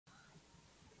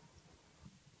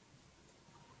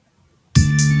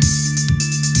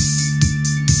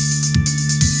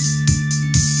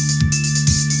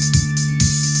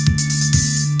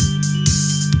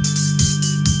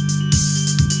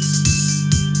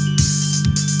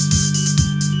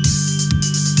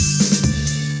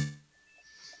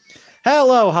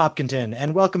Hello, Hopkinton,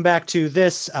 and welcome back to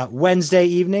this Wednesday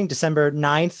evening, December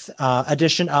 9th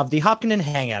edition of the Hopkinton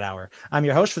Hangout Hour. I'm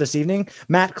your host for this evening,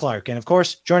 Matt Clark. And of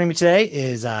course, joining me today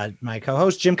is my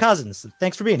co-host, Jim Cousins.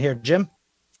 Thanks for being here, Jim.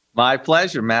 My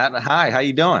pleasure, Matt. Hi, how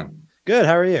you doing? Good.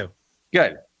 How are you?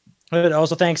 Good.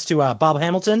 Also, thanks to Bob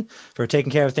Hamilton for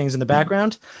taking care of things in the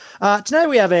background. Tonight,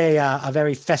 we have a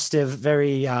very festive,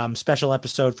 very special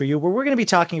episode for you where we're going to be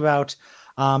talking about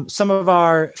some of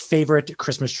our favorite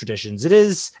Christmas traditions.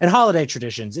 And holiday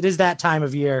traditions. It is that time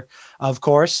of year, of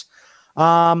course.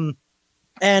 And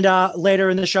later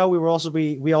in the show,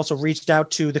 we also reached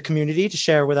out to the community to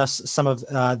share with us some of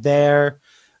their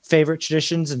favorite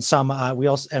traditions,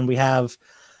 and we have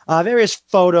various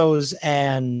photos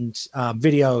and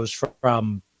videos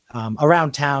from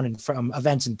around town and from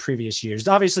events in previous years.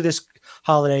 Obviously, this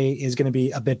holiday is going to be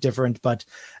a bit different, but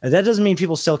that doesn't mean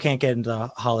people still can't get into the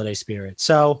holiday spirit.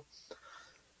 So,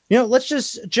 let's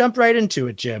just jump right into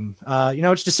it, Jim.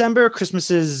 It's December.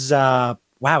 Christmas is, is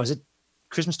it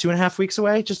Christmas 2.5 weeks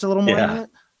away? Just a little more than that?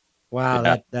 Wow,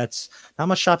 yeah. That's not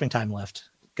much shopping time left.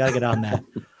 Got to get on that.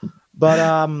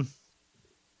 But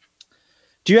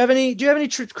do you have any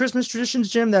Christmas traditions,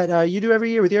 Jim, that you do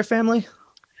every year with your family?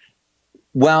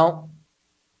 Well,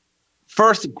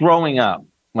 first, growing up,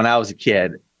 when I was a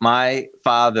kid, my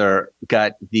father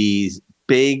got these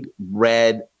big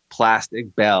red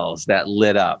plastic bells that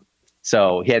lit up.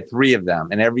 So he had 3 of them.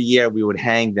 And every year we would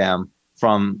hang them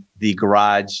from the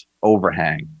garage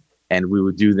overhang. And we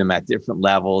would do them at different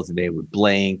levels and they would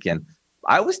blink. And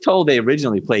I was told they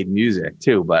originally played music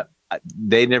too, but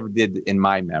they never did in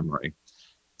my memory.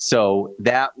 So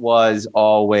that was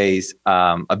always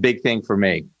a big thing for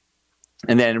me.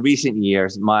 And then in recent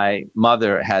years, my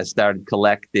mother has started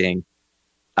collecting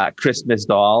Christmas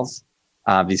dolls,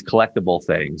 these collectible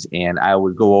things, and I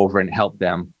would go over and help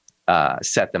them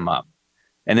set them up.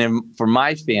 And then for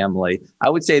my family,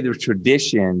 I would say the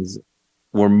traditions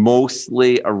were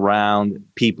mostly around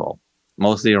people,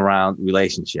 mostly around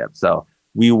relationships. So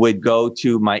we would go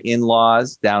to my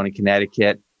in-laws down in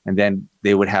Connecticut, and then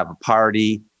they would have a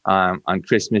party on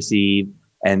Christmas Eve,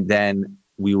 and then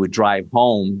we would drive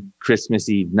home Christmas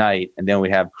Eve night, and then we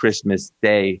have Christmas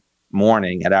Day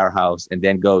morning at our house, and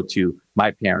then go to my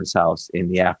parents' house in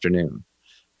the afternoon.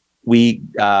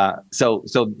 So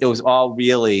it was all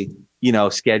really,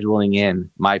 scheduling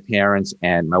in my parents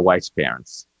and my wife's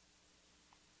parents.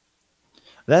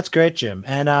 That's great, Jim.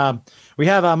 And we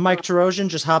have Mike Terosian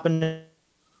just hopping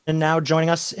in now, joining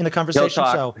us in the conversation.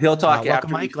 He'll talk after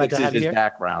Mike. He fixes his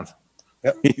background.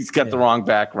 Yep. He's got the wrong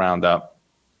background up.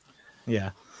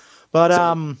 Yeah. But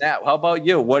Matt, how about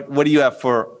you? What do you have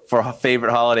for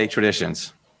favorite holiday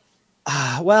traditions?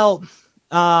 How long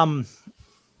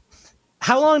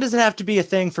does it have to be a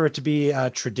thing for it to be a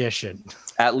tradition?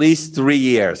 At least 3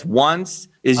 years. Once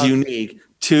is unique.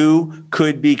 2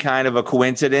 could be kind of a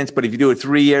coincidence, but if you do it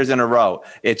 3 years in a row,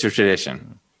 it's a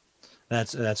tradition.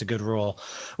 That's a good rule.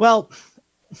 Well,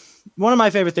 one of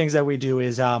my favorite things that we do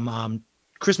is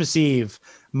Christmas Eve.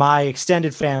 My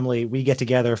extended family, we get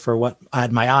together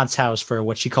at my aunt's house for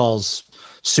what she calls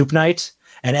soup night,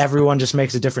 and everyone just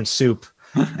makes a different soup.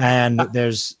 And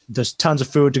there's tons of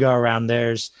food to go around.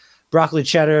 There's broccoli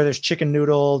cheddar, there's chicken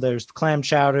noodle, there's clam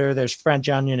chowder, there's French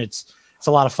onion. It's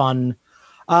a lot of fun.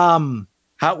 Wait a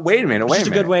minute. It's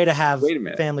a good way to have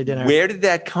family dinner. Where did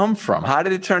that come from? How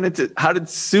did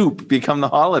soup become the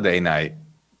holiday night?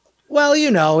 Well,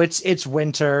 it's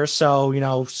winter,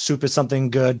 so soup is something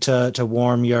good to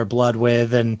warm your blood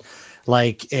with, and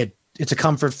it's a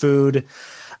comfort food.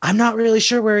 I'm not really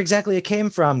sure where exactly it came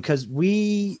from, because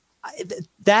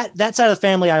that side of the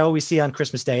family I always see on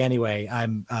Christmas Day anyway.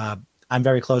 I'm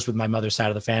very close with my mother's side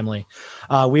of the family.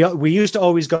 We used to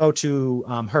always go to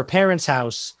her parents'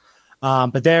 house,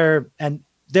 but they're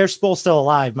both still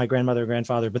alive, my grandmother and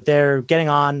grandfather, but they're getting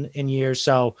on in years.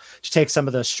 So to take some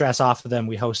of the stress off of them,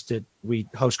 we host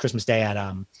Christmas Day at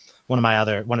one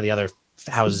of the other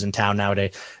houses in town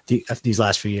nowadays, these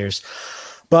last few years.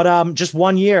 But just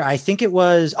one year, I think it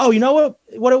was, you know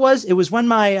what it was? It was when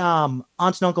my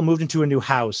aunts and uncle moved into a new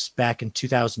house back in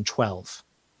 2012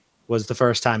 was the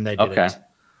first time they did it.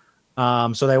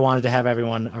 So they wanted to have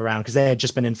everyone around because they had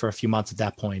just been in for a few months at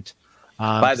that point.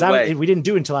 By the way, we didn't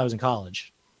do it until I was in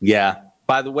college. Yeah.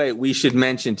 By the way, we should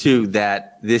mention too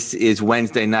that this is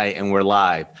Wednesday night and we're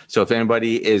live. So if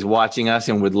anybody is watching us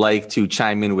and would like to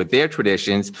chime in with their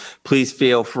traditions, please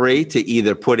feel free to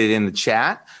either put it in the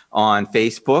chat on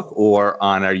Facebook or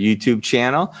on our YouTube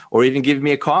channel, or even give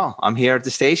me a call. I'm here at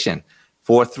the station,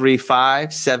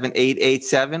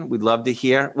 435-7887. We'd love to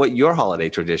hear what your holiday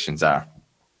traditions are.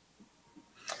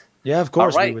 Yeah, of All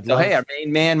course. We right. would So, love. hey, our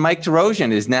main man, Mike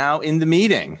DeRosian, is now in the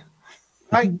meeting.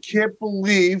 I can't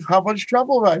believe how much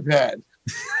trouble I've had.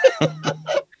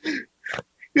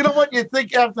 You know what? You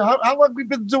think after how long we've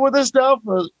been doing this now?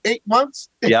 For 8 months?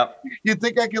 Yep. You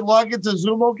think I can log into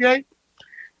Zoom okay?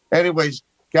 Anyways,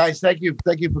 guys, thank you.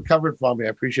 Thank you for covering for me. I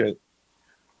appreciate it.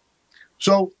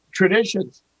 So,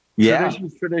 traditions. Yeah.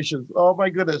 Traditions. Oh, my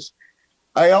goodness.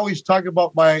 I always talk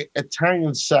about my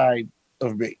Italian side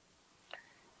of me.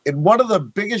 And one of the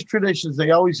biggest traditions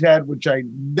they always had, which I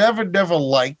never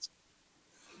liked,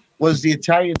 was the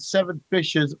Italian 7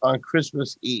 fishes on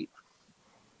Christmas Eve.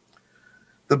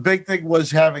 The big thing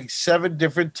was having 7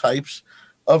 different types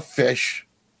of fish,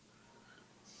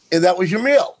 and that was your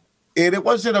meal. And it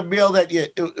wasn't a meal that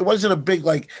it wasn't a big,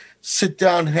 like, sit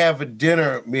down, have a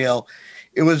dinner meal.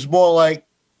 It was more like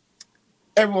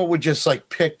everyone would just, like,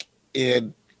 pick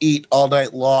and eat all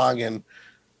night long and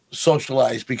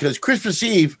socialize, because Christmas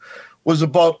Eve was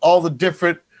about all the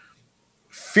different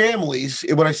families.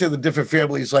 And when I say the different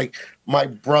families, like my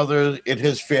brother and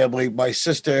his family, my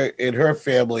sister and her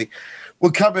family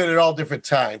would come in at all different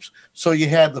times. So you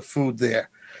had the food there.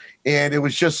 And it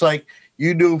was just like,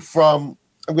 you knew from,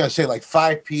 I'm going to say like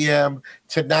 5 p.m.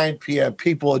 to 9 p.m.,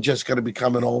 people are just going to be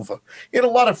coming over. And a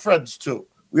lot of friends too.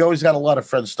 We always had a lot of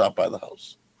friends stop by the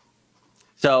house.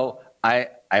 So I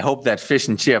hope that fish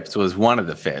and chips was one of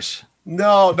the fish.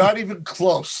 No, not even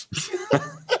close.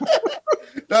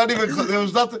 Not even close. There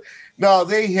was nothing. No,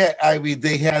 they had, I mean,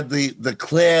 they had the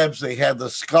clams, they had the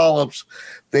scallops,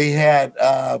 they had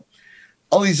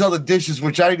all these other dishes,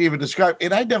 which I didn't even describe.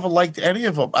 And I never liked any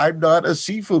of them. I'm not a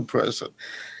seafood person.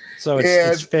 So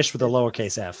it's fish with a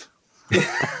lowercase f.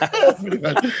 Pretty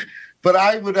much. But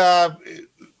I would,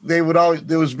 they would always,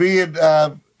 there was me and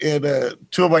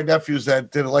 2 of my nephews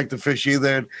that didn't like the fish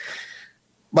either. And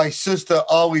my sister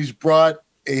always brought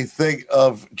a thing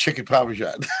of chicken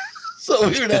parmesan. So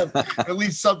we would have at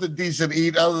least something decent to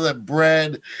eat other than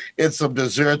bread and some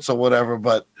desserts or whatever.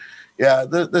 But yeah,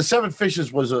 the 7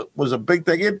 fishes was a big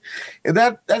thing. And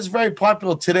that's very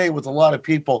popular today with a lot of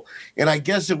people. And I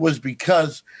guess it was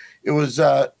because it was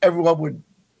everyone would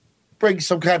bring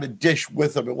some kind of dish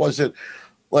with them. It wasn't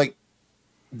like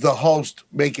the host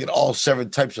making all 7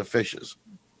 types of fishes.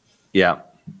 Yeah.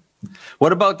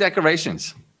 What about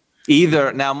decorations?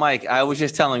 Now, Mike, I was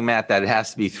just telling Matt that it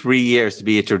has to be 3 years to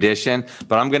be a tradition,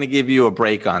 but I'm going to give you a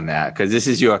break on that because this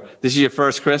is your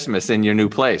first Christmas in your new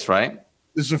place, right?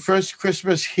 This is the first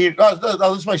Christmas here. No,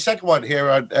 this is my second one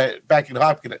here back in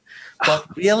Hopkinton.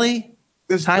 But really?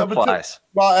 This time flies.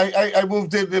 Well, I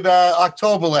moved in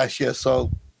October last year, so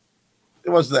it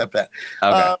wasn't that bad.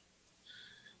 Okay.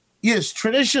 Yes,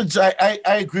 traditions. I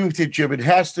agree with you, Jim. It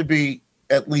has to be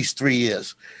at least 3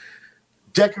 years.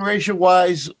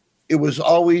 Decoration-wise, it was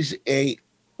always a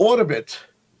ornament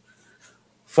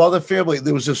for the family.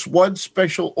 There was this one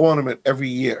special ornament every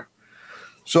year.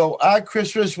 So our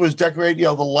Christmas was decorated,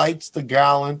 the lights, the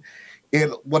garland,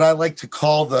 and what I like to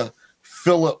call the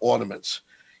filler ornaments.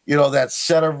 That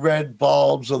set of red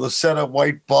bulbs or the set of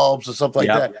white bulbs or something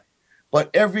like that. But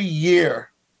every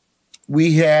year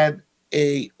we had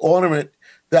a ornament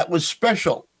that was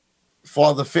special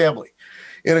for the family.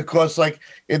 And of course, like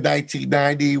in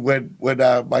 1990, when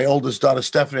my oldest daughter,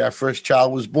 Stephanie, our first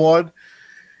child, was born,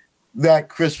 that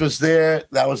Christmas there,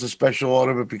 that was a special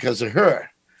ornament because of her.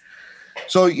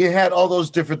 So you had all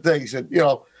those different things. And,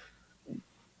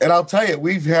 and I'll tell you,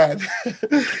 we've had,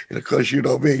 and of course, you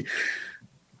know me,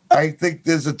 I think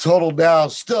there's a total now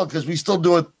still, because we still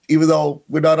do it, even though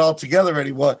we're not all together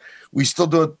anymore, we still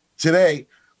do it today.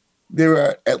 There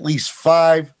are at least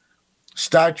 5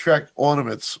 Star Trek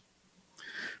ornaments,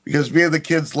 because me and the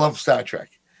kids love Star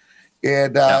Trek.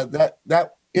 And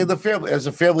that in the family, as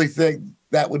a family thing,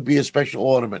 that would be a special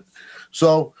ornament.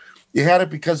 So you had it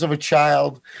because of a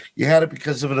child, you had it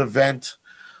because of an event,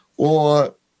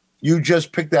 or you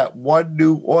just picked that one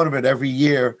new ornament every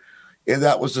year, and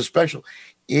that was a special.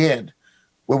 And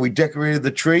when we decorated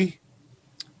the tree,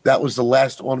 that was the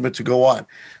last ornament to go on.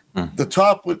 The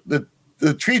top,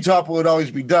 the tree top would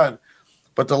always be done,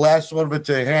 but the last ornament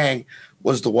to hang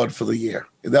was the one for the year.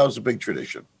 And that was a big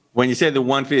tradition. When you say the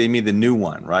one for you mean the new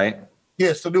one, right?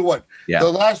 Yes, the new one. Yeah. The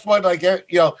last one, like,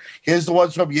 here's the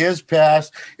ones from years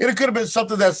past. And it could have been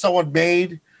something that someone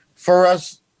made for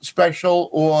us special,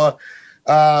 or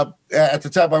at the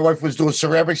time my wife was doing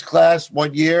ceramics class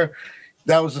one year.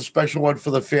 That was a special one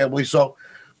for the family. So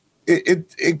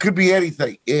it could be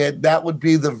anything. And that would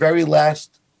be the very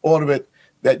last ornament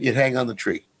that you'd hang on the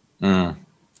tree. Mm.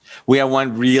 We had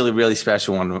one really, really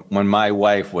special one when my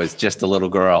wife was just a little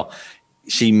girl.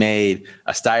 She made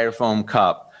a styrofoam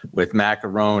cup with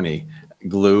macaroni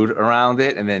glued around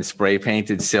it and then spray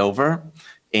painted silver.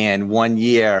 And one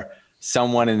year,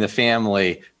 someone in the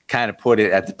family kind of put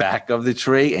it at the back of the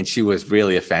tree, and she was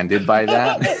really offended by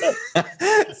that.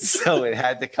 So it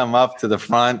had to come up to the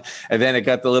front, and then it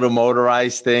got the little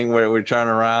motorized thing where it would turn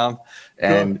around.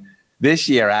 And this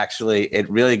year, actually, it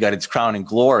really got its crowning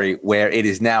glory, where it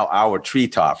is now our tree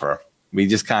topper. We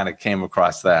just kind of came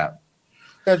across that.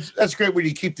 That's great when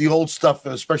you keep the old stuff,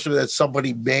 especially that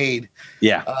somebody made.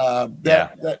 Yeah.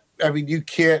 I mean, you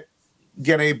can't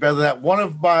get any better than that. One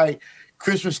of my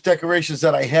Christmas decorations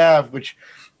that I have, which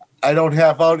I don't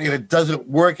have out and it doesn't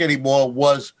work anymore, it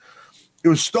was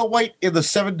Snow White and the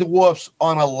Seven Dwarfs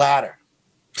on a ladder.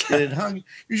 And it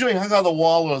usually hung on the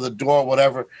wall or the door or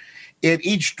whatever. And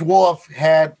each dwarf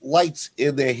had lights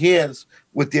in their hands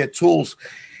with their tools.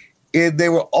 And they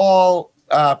were all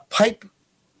pipe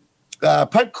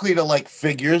cleaner like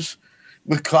figures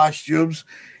with costumes.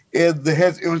 And the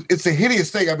heads, it's a hideous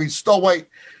thing. I mean, Snow White,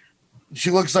 she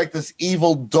looks like this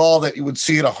evil doll that you would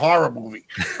see in a horror movie.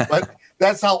 But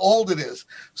that's how old it is.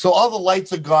 So all the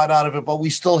lights are gone out of it, but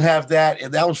we still have that.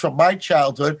 And that was from my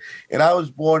childhood. And I was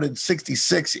born in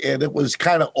 1966, and it was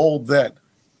kind of old then.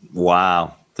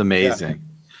 Wow. It's amazing. Yeah.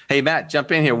 Hey, Matt,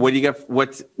 jump in here. What do you got?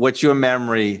 What's your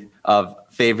memory of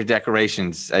favorite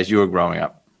decorations as you were growing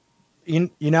up? You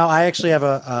know, I actually have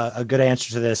a good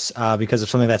answer to this because of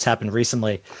something that's happened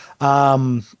recently.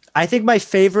 I think my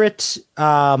favorite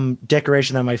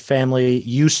decoration that my family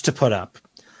used to put up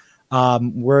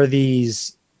were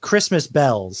these Christmas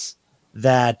bells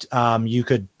that you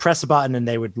could press a button and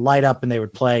they would light up and they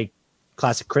would play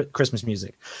classic Christmas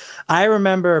music. I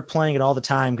remember playing it all the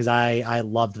time because I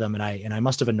loved them, and I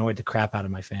must have annoyed the crap out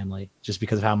of my family just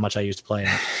because of how much I used to play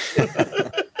them.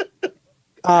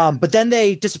 But then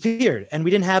they disappeared, and we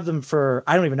didn't have them for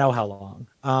I don't even know how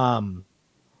long.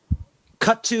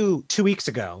 Cut to 2 weeks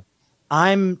ago,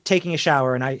 I'm taking a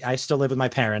shower, and I still live with my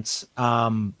parents.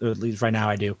 At least right now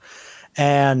I do.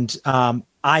 And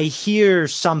I hear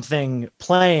something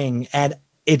playing, and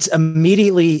I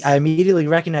immediately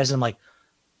recognize it. I'm like,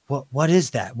 what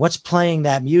is that? What's playing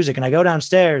that music? And I go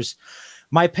downstairs.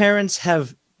 My parents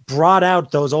have brought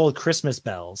out those old Christmas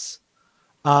bells,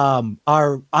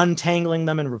 are untangling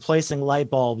them and replacing light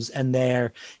bulbs, and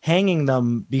they're hanging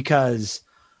them because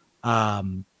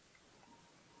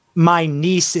my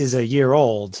niece is a year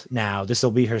old now. This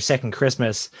will be her second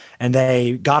Christmas, and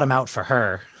they got them out for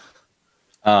her.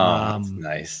 Oh, that's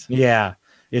nice. Yeah,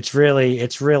 it's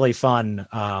really fun.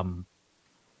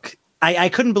 I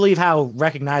couldn't believe how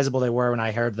recognizable they were when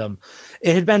I heard them.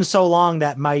 It had been so long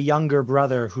that my younger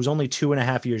brother, who's only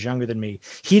 2.5 years younger than me,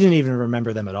 he didn't even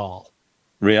remember them at all.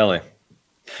 Really?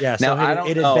 Yeah. So now,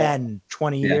 it had been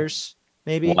 20 years,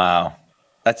 maybe. Wow.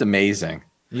 That's amazing.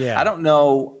 Yeah. I don't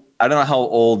know how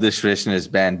old this tradition has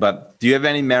been, but do you have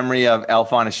any memory of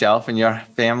Elf on a Shelf in your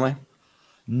family?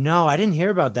 No, I didn't hear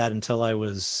about that until I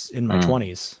was in my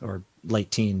 20s or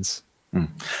late teens.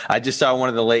 I just saw one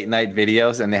of the late night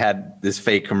videos, and they had this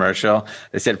fake commercial.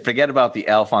 They said, "Forget about the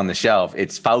elf on the shelf.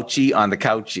 It's Fauci on the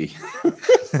couchy."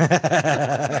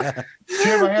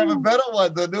 Jim, I have a better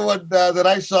one. The new one that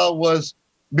I saw was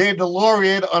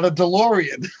Mandalorian on a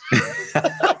DeLorean.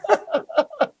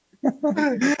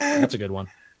 That's a good one.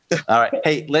 All right.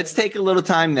 Hey, let's take a little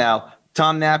time now.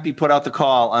 Tom Nappy put out the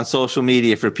call on social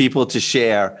media for people to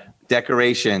share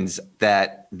decorations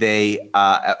that they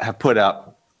have put up.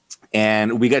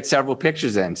 And we got several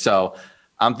pictures in. So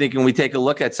I'm thinking we take a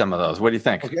look at some of those. What do you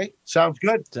think? Okay. Sounds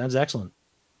good. Sounds excellent.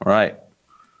 All right.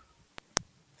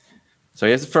 So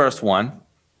here's the first one.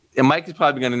 And Mike is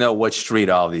probably going to know what street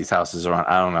all of these houses are on.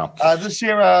 I don't know. This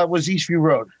here was Eastview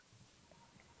Road.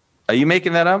 Are you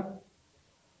making that up?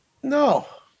 No.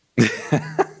 No,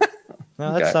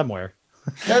 that's somewhere.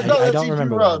 I don't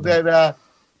remember. Road. I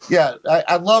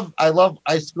love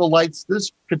icicle lights. This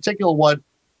particular one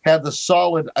had the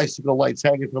solid icicle lights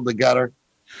hanging from the gutter.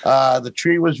 The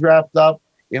tree was wrapped up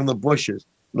in the bushes.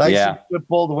 Nice and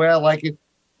simple, the way I like it.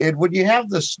 And when you have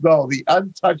the snow, the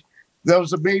untouched, that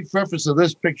was the main purpose of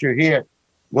this picture here,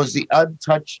 was the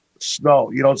untouched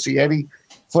snow. You don't see any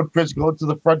footprints going to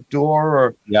the front door,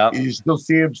 or you still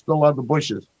see them still on the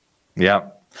bushes. Yeah.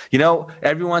 You know,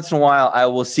 every once in a while, I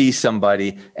will see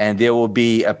somebody and there will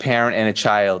be a parent and a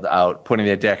child out putting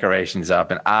their decorations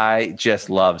up. And I just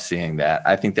love seeing that.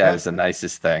 I think that is the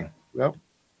nicest thing. Yep.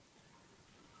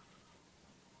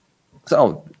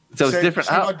 So it's different.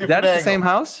 Is that the same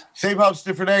house? Same house,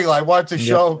 different angle. I wanted to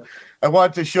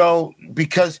show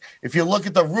because if you look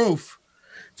at the roof,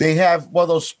 they have one of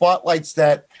those spotlights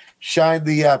that shine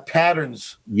the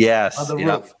patterns on the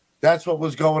roof. That's what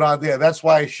was going on there. That's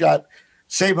why I shot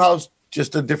same house,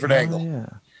 just a different angle. Yeah.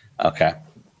 Okay.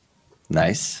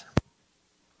 Nice.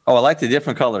 Oh, I like the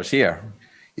different colors here.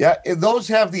 Yeah, and those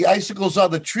have the icicles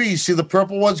on the trees. See the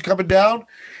purple ones coming down?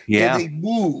 Yeah. And they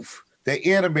move. They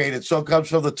animate it, so it comes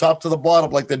from the top to the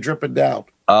bottom like they're dripping down.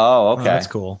 Oh, Oh, okay. that's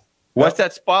cool. What's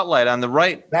that spotlight on the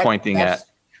right pointing at?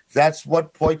 That's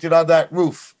what pointed on that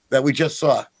roof that we just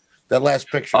saw, that last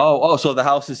picture. Oh, so the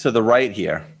house is to the right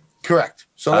here. Correct.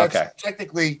 So that's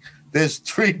technically, there's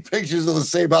 3 pictures of the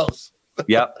same house.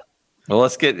 Yep. Well,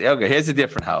 let's get, okay, here's a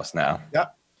different house now.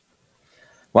 Yep.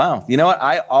 Wow. You know what?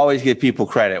 I always give people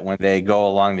credit when they go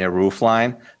along their roof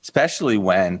line, especially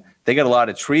when they got a lot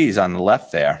of trees on the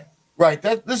left there. Right.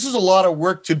 This is a lot of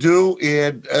work to do,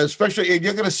 and especially, and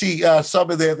you're going to see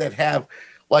some of there that have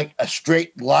like a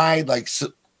straight line, like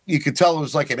you could tell it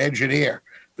was like an engineer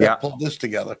that pulled this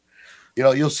together. You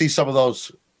know, you'll see some of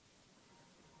those.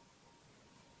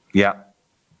 Yeah.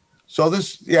 So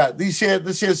this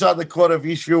here's on the corner of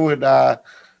Eastview and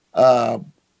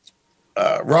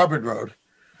Robin Road.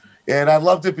 And I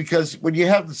loved it because when you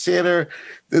have the Santa,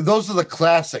 those are the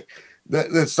classic.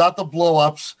 It's not the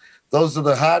blow-ups. Those are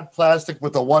the hard plastic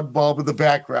with the one bulb in the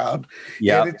background.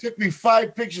 Yeah. And it took me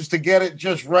 5 pictures to get it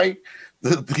just right,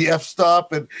 the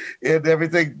f-stop and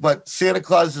everything. But Santa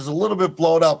Claus is a little bit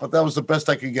blown out, but that was the best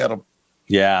I could get him.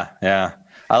 Yeah, yeah.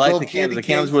 I like the candles. The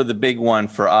candles were the big one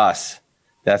for us.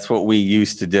 That's what we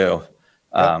used to do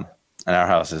in our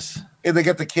houses. And they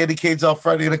got the candy canes out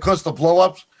front. And, of course, the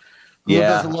blow-ups. Who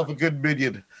doesn't love a good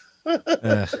minion?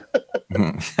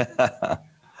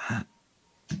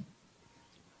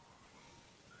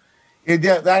 And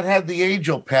yeah, that had the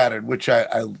angel pattern, which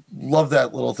I love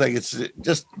that little thing. It's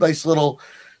just nice little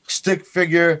stick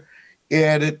figure,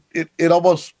 and it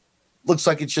almost looks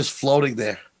like it's just floating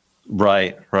there.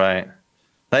 Right, right.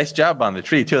 Nice job on the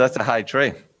tree, too. That's a high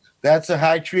tree. That's a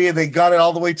high tree, and they got it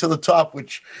all the way to the top,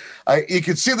 which you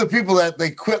can see the people that they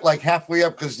quit like halfway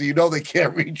up because you know they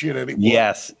can't reach it anymore.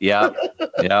 Yes, yeah,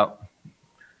 yeah.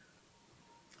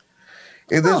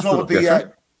 And this one with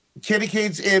the candy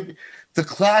canes and the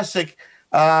classic.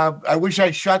 I wish I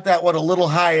shot that one a little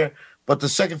higher, but the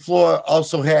second floor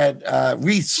also had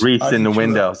wreaths. Wreaths in the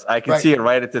windows. I can see it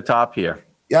right at the top here.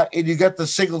 Yeah, and you got the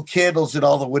single candles in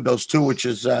all the windows too, which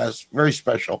is very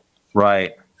special.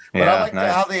 Right. But I like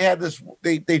how they had this.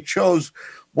 They chose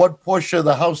one portion of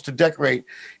the house to decorate,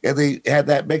 and they had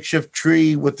that makeshift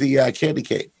tree with the candy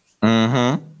cane.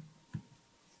 Mm-hmm.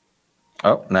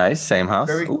 Oh, nice. Same house.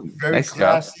 Very nice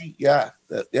classy. Job.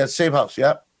 Yeah, same house.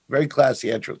 Yeah, very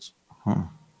classy entrance.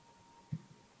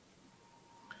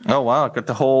 Oh wow! They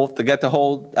got the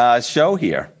whole show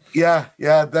here. Yeah.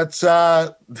 That's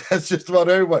just about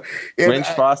everyone.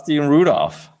 Grinch, Frosty, and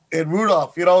Rudolph. And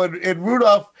Rudolph, and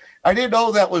Rudolph. I didn't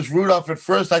know that was Rudolph at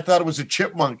first. I thought it was a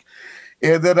chipmunk,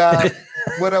 and then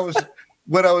when I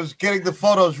was getting the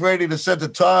photos ready to send to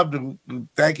Tom, to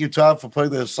thank you, Tom, for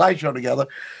putting the slideshow together.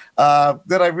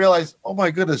 Then I realized, oh my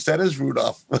goodness, that is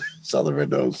Rudolph. Saw the red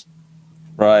nose.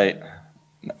 Right.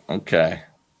 Okay.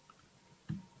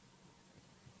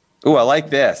 Oh, I like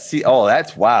this. See,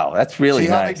 that's really nice.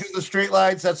 How they do the straight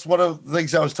lines? That's one of the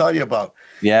things I was telling you about.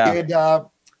 Yeah.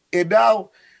 And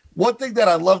now, one thing that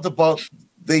I loved about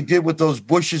they did with those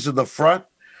bushes in the front,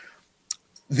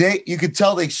 you could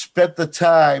tell they spent the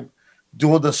time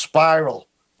doing the spiral.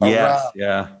 Yes.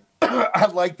 Yeah.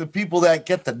 Unlike the people that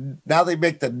now they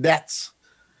make the nets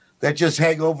that just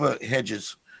hang over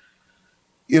hedges.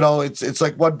 It's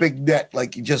like one big net.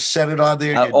 Like you just set it on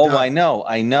there. I know.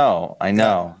 Are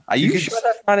you sure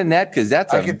that's not a net? Because I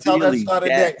can tell that's not a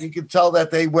net. You can tell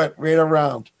that they went right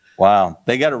around. Wow,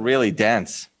 they got it really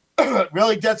dense.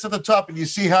 Really dense at the top, and you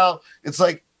see how it's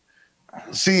like.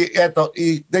 See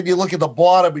then you look at the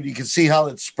bottom, and you can see how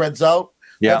it spreads out.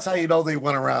 Yeah, that's how you know they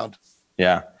went around.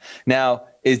 Yeah. Now,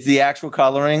 is the actual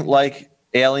coloring like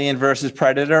Alien versus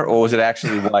Predator, or was it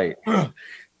actually white?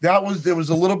 There was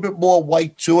a little bit more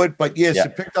white to it, but yes,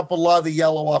 it picked up a lot of the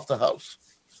yellow off the house.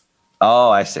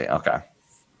 Oh, I see. Okay.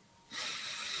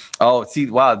 Oh, see,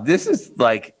 wow, this is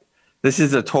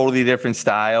a totally different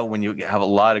style when you have a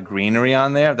lot of greenery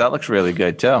on there. That looks really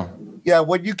good too. Yeah,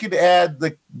 when you can add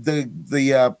the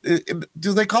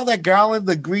do they call that garland,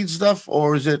 the green stuff,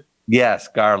 or is it? Yes,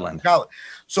 garland.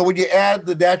 So when you add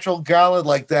the natural garland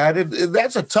like that,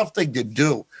 that's a tough thing to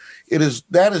do.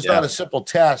 That is not a simple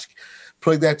task.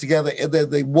 Putting that together, and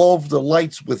then they wove the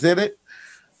lights within it.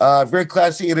 Very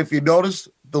classy. And if you notice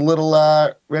the little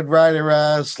Red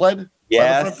Rider sled,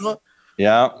 yes,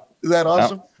 yeah, is that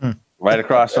awesome? Yep. Right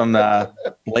across from the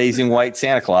blazing white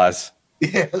Santa Claus.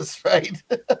 Yes, right.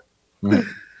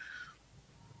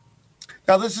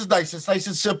 Now this is nice. It's nice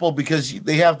and simple because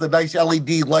they have the nice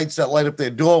LED lights that light up their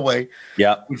doorway,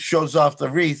 Yeah. which shows off the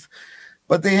wreath.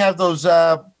 But they have those, and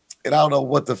I don't know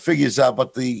what the figures are,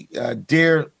 but the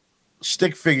deer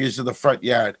stick figures in the front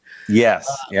yard. Yes.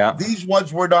 Yeah. These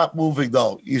ones were not moving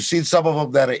though. You've seen some of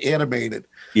them that are animated.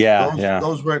 Yeah.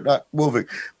 Those were not moving.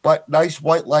 But nice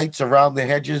white lights around the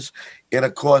hedges, and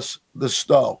of course the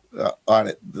snow on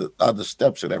it, on the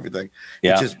steps and everything.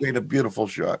 Yeah. It just made a beautiful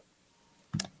shot.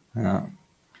 Yeah.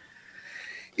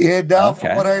 And now,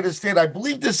 from what I understand, I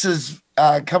believe this is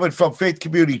coming from Faith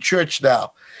Community Church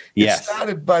now. Yes. It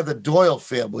started by the Doyle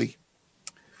family,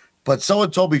 but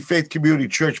someone told me Faith Community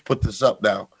Church put this up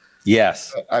now.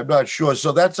 Yes. I'm not sure.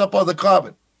 So that's up on the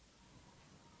Common.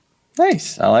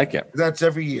 Nice. I like it. That's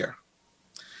every year.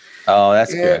 Oh,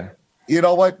 that's good. You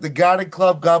know what? The Garden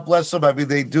Club, God bless them. I mean,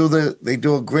 they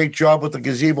do a great job with the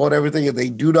gazebo and everything, and they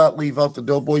do not leave out the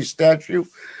Doughboy statue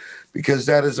because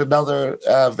that is another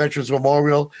Veterans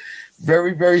Memorial.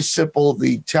 Very, very simple.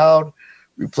 The town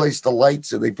replaced the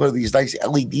lights, and they put these nice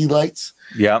LED lights.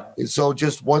 Yeah. And so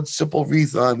just one simple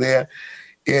wreath on there.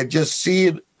 And just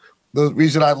seeing the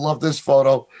reason I love this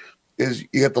photo is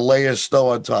you get the layer of snow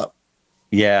on top.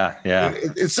 Yeah.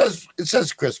 It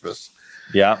says Christmas.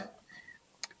 Yeah.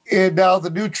 And now the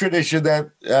new tradition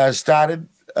that started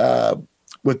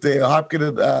with the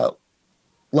Hopkinton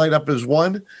light up as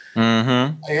one,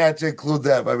 I had to include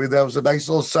them. I mean, that was a nice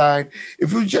little sign.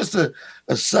 If it was just a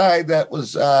sign that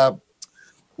was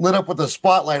lit up with a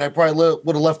spotlight, I probably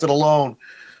would have left it alone.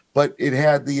 But it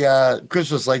had the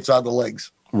Christmas lights on the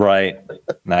legs. Right.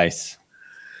 Nice.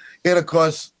 And, of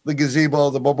course, the gazebo,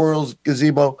 the Memorial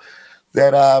gazebo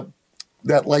that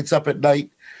lights up at night.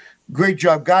 Great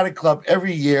job. Garden Club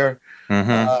every year.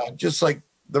 Just like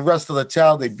the rest of the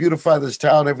town, they beautify this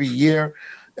town every year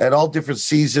at all different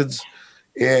seasons.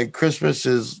 And Christmas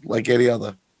is like any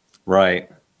other. Right.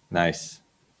 Nice.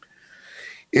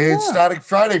 It's starting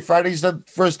Friday. Friday's the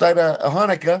first night of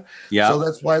Hanukkah. Yeah. So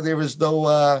that's why there is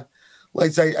no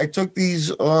lights. I took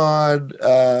these on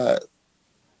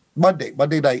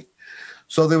Monday night.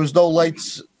 So there was no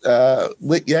lights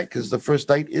lit yet because the first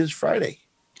night is Friday.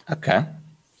 Okay.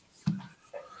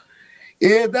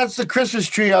 And that's the Christmas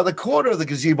tree on the corner of the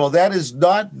gazebo. That is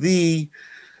not the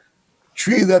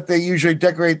tree that they usually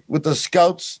decorate with the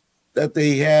scouts that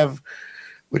they have,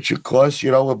 which, of course,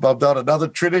 above that, another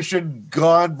tradition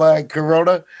gone by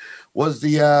Corona was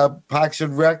the Parks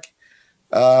and Rec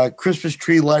Christmas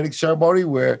tree lighting ceremony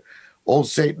where old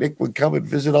St. Nick would come and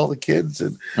visit all the kids.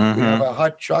 And we have a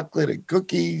hot chocolate and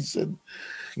cookies and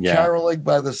caroling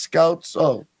by the scouts.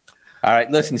 Oh, all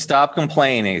right, listen, stop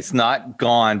complaining. It's not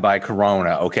gone by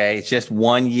Corona, okay? It's just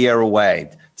 1 year away.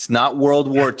 It's not World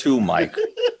War II, Mike.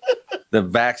 The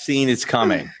vaccine is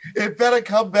coming. It better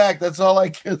come back. That's all I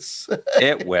can say.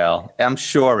 It will. I'm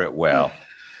sure it will.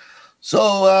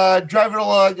 So driving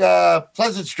along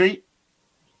Pleasant Street,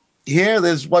 here,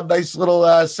 there's one nice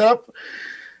little setup.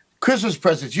 Christmas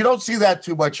presents. You don't see that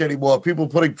too much anymore. People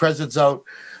putting presents out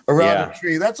around the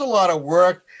tree. That's a lot of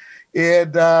work.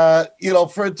 And,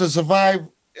 for it to survive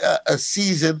a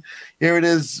season, here it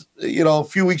is, a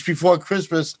few weeks before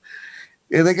Christmas,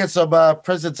 and they get some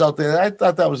presents out there. I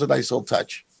thought that was a nice little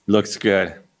touch. Looks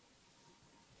good.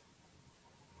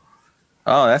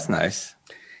 Oh, that's nice.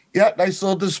 Yeah, nice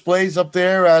little displays up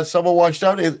there. Someone washed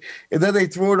out, and then they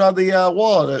threw it on the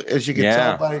wall, as you can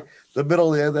tell by the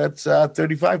middle there. That's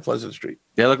 35 Pleasant Street.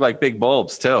 They look like big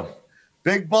bulbs, too.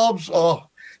 Big bulbs? Oh,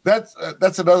 that's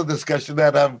another discussion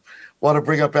that I want to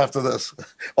bring up after this.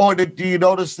 Oh, and do you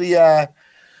notice the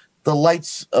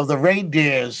lights of the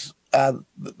reindeers?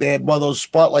 They had one of those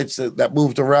spotlights that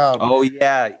moved around. Oh,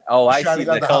 yeah. Oh, I see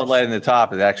the colored house. light in the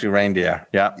top is actually reindeer.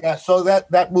 Yeah. Yeah, so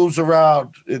that moves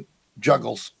around. It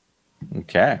juggles.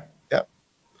 Okay. Yeah.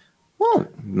 Well,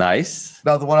 nice.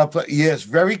 Now the one up, yes,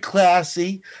 very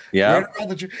classy. Yeah. Right around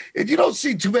the tree. And you don't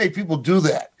see too many people do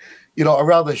that,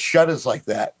 around the shutters like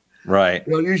that. Right.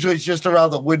 Usually it's just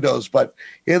around the windows, but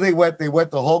here they went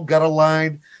the whole gutter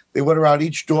line. They went around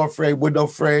each door frame, window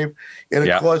frame. And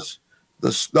of course,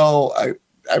 the snow,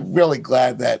 I'm really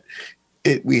glad that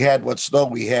we had what snow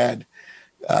we had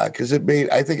because I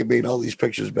think it made all these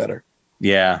pictures better.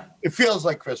 Yeah. It feels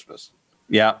like Christmas.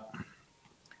 Yeah.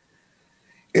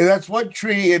 And that's one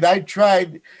tree, and I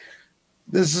tried.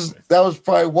 That was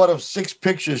probably one of 6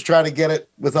 pictures trying to get it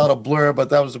without a blur, but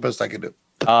that was the best I could do.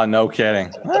 Oh, no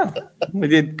kidding. Well, we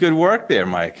did good work there,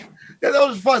 Mike. Yeah, that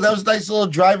was fun. That was nice little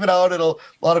driving out, and a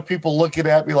lot of people looking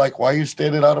at me like, "Why are you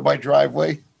standing out of my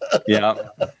driveway?" Yeah.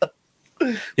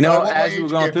 You know, as we're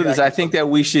going through this, I think that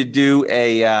we should do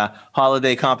a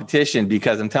holiday competition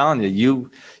because I'm telling you,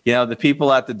 you know, the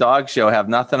people at the dog show have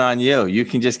nothing on you. You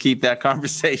can just keep that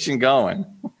conversation going.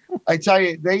 I tell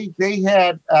you, they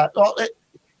had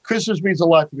Christmas means a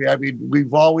lot to me. I mean,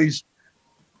 we've always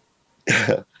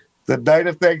the night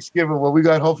of Thanksgiving when we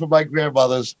got home from my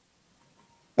grandmother's,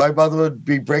 my mother would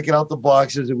be breaking out the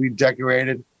boxes and we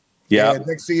decorated. Yeah.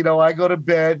 Next thing you know, I go to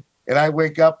bed and I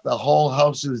wake up, the whole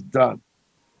house is done.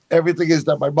 Everything is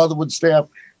done. My mother would stay up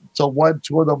till 1,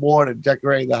 2 in the morning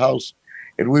decorating the house,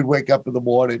 and we'd wake up in the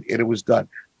morning and it was done.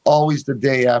 Always the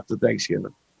day after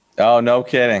Thanksgiving. Oh, no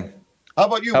kidding. How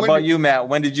about you? How about you, Matt?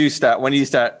 When did you start? When did you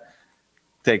start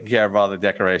taking care of all the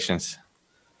decorations?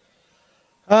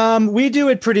 We do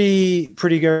it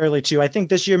pretty early too. I think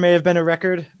this year may have been a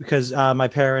record because my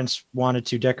parents wanted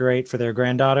to decorate for their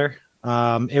granddaughter.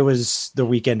 It was the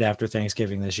weekend after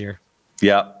Thanksgiving this year.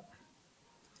 Yeah.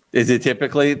 Is it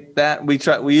typically that we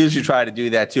usually try to do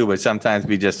that too, but sometimes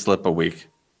we just slip a week.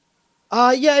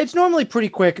 Yeah, it's normally pretty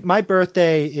quick. My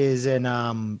birthday is in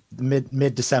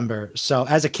mid December. So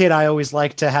as a kid, I always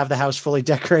like to have the house fully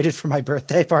decorated for my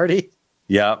birthday party.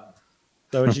 Yeah.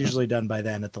 So it's usually done by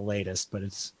then at the latest, but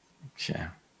it's yeah.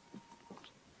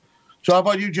 So how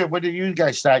about you, Jim? When did you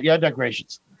guys start your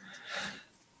decorations?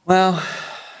 Well,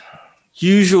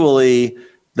 usually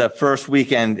the first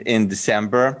weekend in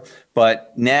December,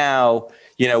 but now,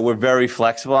 you know, we're very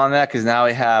flexible on that because now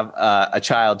we have a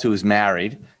child who is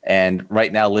married and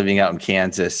right now living out in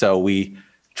Kansas. So we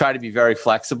try to be very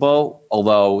flexible,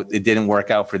 although it didn't work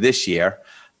out for this year.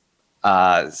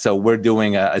 So we're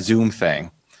doing a Zoom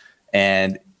thing,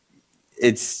 and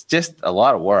it's just a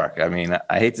lot of work. I mean,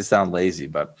 I hate to sound lazy,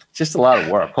 but it's just a lot of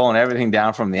work, pulling everything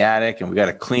down from the attic, and we got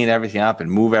to clean everything up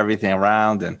and move everything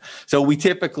around. And so we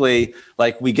typically,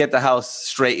 like, we get the house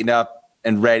straightened up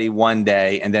and ready one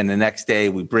day, and then the next day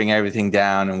we bring everything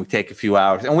down and we take a few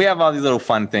hours. And we have all these little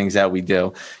fun things that we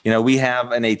do. You know, we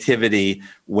have a nativity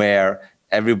where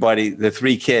everybody, the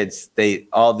 3 kids,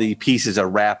 all the pieces are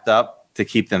wrapped up to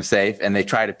keep them safe, and they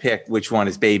try to pick which one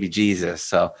is baby Jesus.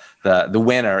 So the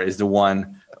winner is the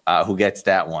one who gets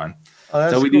that one. Oh,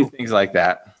 so we cool. do things like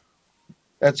that.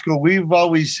 That's cool. We've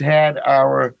always had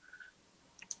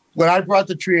when I brought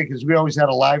the tree in, because we always had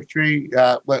a live tree,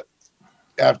 but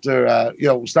after,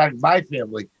 starting my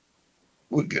family,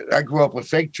 I grew up with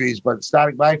fake trees, but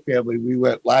starting my family, we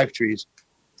went live trees,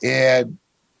 and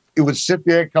it would sit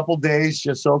there a couple days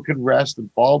just so it could rest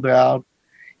and fall down.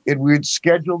 And we'd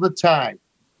schedule the time.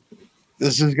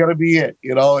 This is going to be it,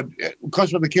 you know. And of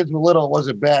course, when the kids were little, it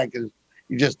wasn't bad because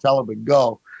you just tell them and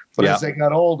go. But as they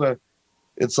got older,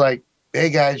 it's like,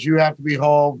 hey, guys, you have to be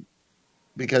home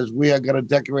because we are going to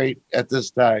decorate at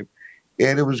this time.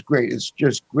 And it was great. It's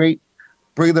just great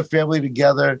bringing the family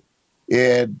together.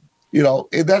 And, you know,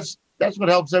 and that's what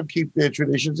helps them keep their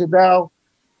traditions. And now,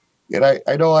 and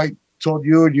I know I told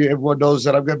you and everyone knows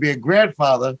that I'm going to be a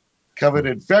grandfather coming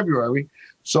in February.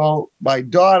 So my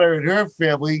daughter and her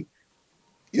family,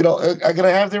 you know, are going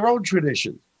to have their own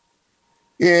traditions.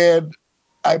 And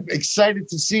I'm excited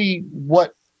to see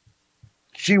what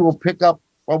she will pick up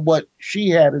from what she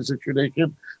had as a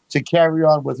tradition to carry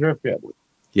on with her family.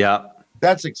 Yeah.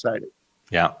 That's exciting.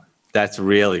 Yeah. That's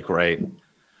really great.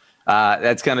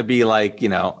 That's going to be like, you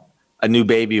know, a new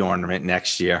baby ornament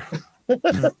next year.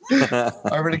 I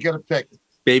already got it picked.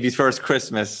 Baby's first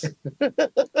Christmas. That's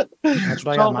what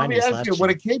I got So mine let me this ask last you, year.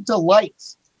 when it came to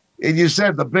lights, and you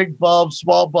said the big bulbs,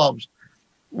 small bulbs,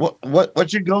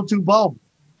 what's your go-to bulb?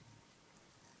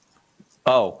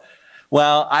 Oh,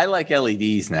 well, I like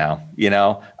LEDs now, you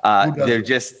know.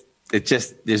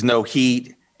 There's no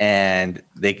heat and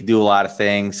they can do a lot of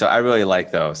things. So I really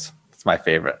like those. It's my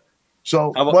favorite.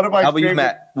 So What about you,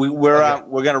 Matt? We're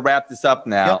going to wrap this up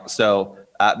now. Yep. So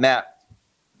Matt,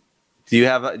 do you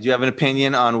have an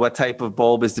opinion on what type of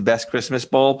bulb is the best Christmas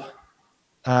bulb?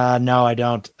 No, I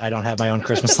don't. I don't have my own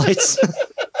Christmas lights.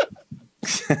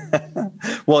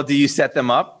 Well, do you set them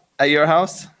up at your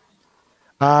house?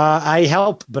 I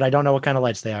help, but I don't know what kind of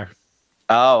lights they are.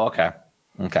 Oh, okay.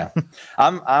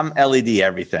 I'm LED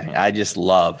everything. I just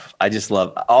love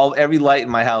every light in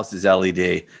my house is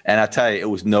LED. And I'll tell you, it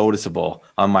was noticeable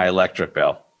on my electric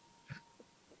bill.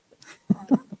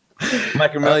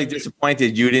 Mike, I'm really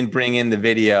disappointed you didn't bring in the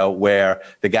video where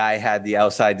the guy had the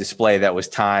outside display that was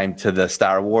timed to the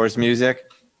Star Wars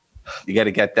music. You got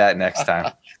to get that next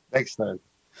time. Next time.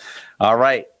 All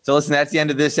right. So listen, that's the end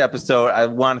of this episode. I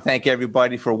want to thank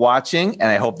everybody for watching, and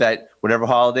I hope that whatever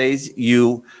holidays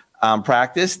you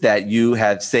practice, that you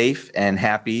have safe and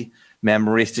happy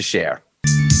memories to share.